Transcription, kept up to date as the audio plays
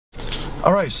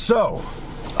Alright, so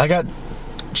I got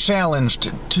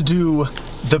challenged to do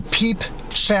the Peep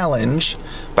challenge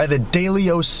by the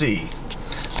Daily OC.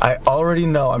 I already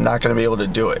know I'm not going to be able to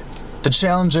do it. The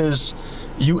challenge is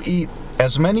you eat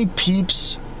as many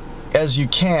Peeps as you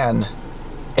can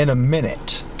in a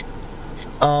minute.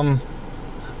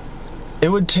 It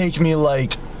would take me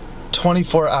like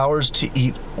 24 hours to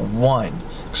eat one,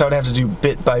 because I would have to do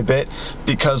bit by bit,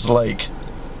 because like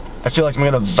I feel like I'm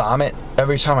gonna vomit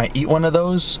every time I eat one of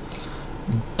those.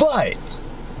 But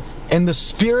in the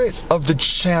spirit of the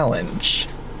challenge,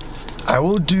 I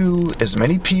will do as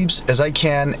many Peeps as I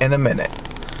can in a minute.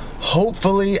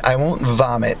 Hopefully I won't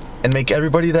vomit and make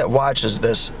everybody that watches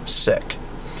this sick.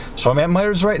 So I'm at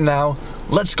Myers right now.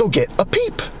 Let's go get a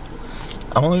Peep.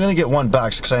 I'm only gonna get one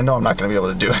box because I know I'm not gonna be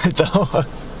able to do it though.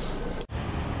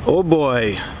 Oh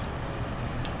boy.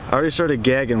 I already started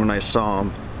gagging when I saw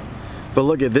him. But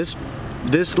look at this.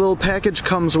 This little package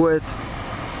comes with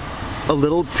a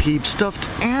little Peep stuffed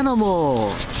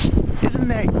animal. Isn't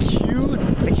that cute?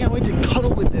 I can't wait to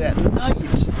cuddle with it at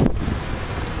night.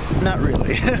 Not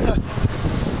really.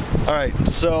 Alright,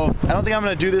 so I don't think I'm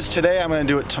going to do this today. I'm going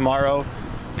to do it tomorrow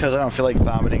because I don't feel like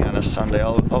vomiting on a Sunday.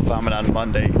 I'll vomit on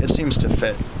Monday. It seems to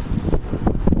fit.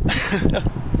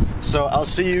 So I'll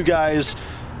see you guys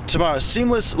tomorrow.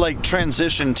 Seamless like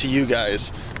transition to you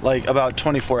guys, like about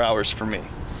 24 hours for me.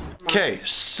 Okay,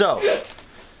 so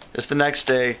it's the next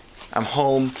day. I'm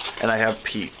home and I have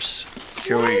Peeps.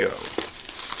 Here we go.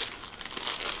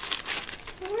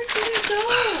 Where did it go?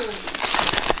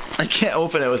 I can't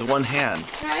open it with one hand.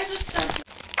 Try the stuff.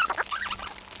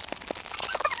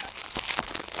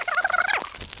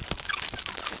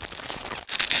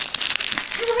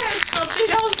 You have something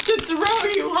else to throw,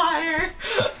 you liar.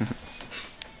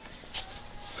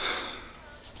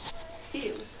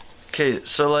 Okay,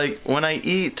 so like when I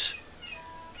eat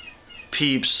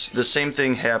Peeps, the same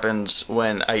thing happens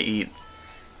when I eat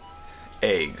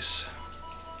eggs.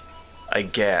 I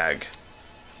gag.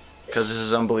 Because this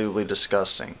is unbelievably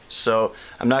disgusting. So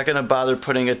I'm not going to bother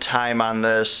putting a time on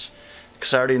this,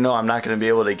 because I already know I'm not going to be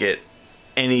able to get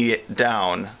any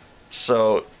down.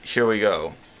 So here we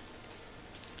go.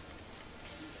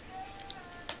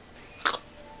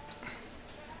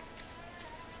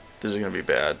 This is going to be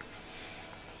bad.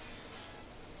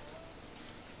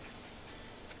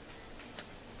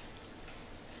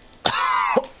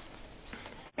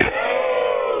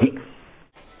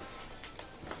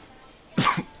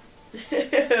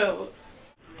 Ew.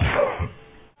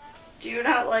 Do you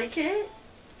not like it?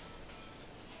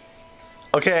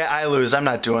 Okay, I lose. I'm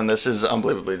not doing this. This is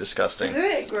unbelievably disgusting. Isn't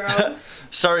it gross?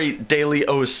 Sorry, Daily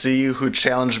OC, who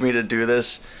challenged me to do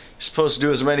this. You're supposed to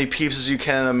do as many Peeps as you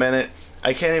can in a minute.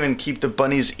 I can't even keep the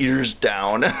bunny's ears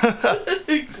down.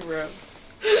 Gross.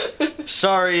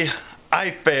 Sorry,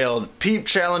 I failed. Peep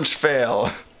challenge fail.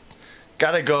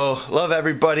 Gotta go. Love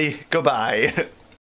everybody. Goodbye.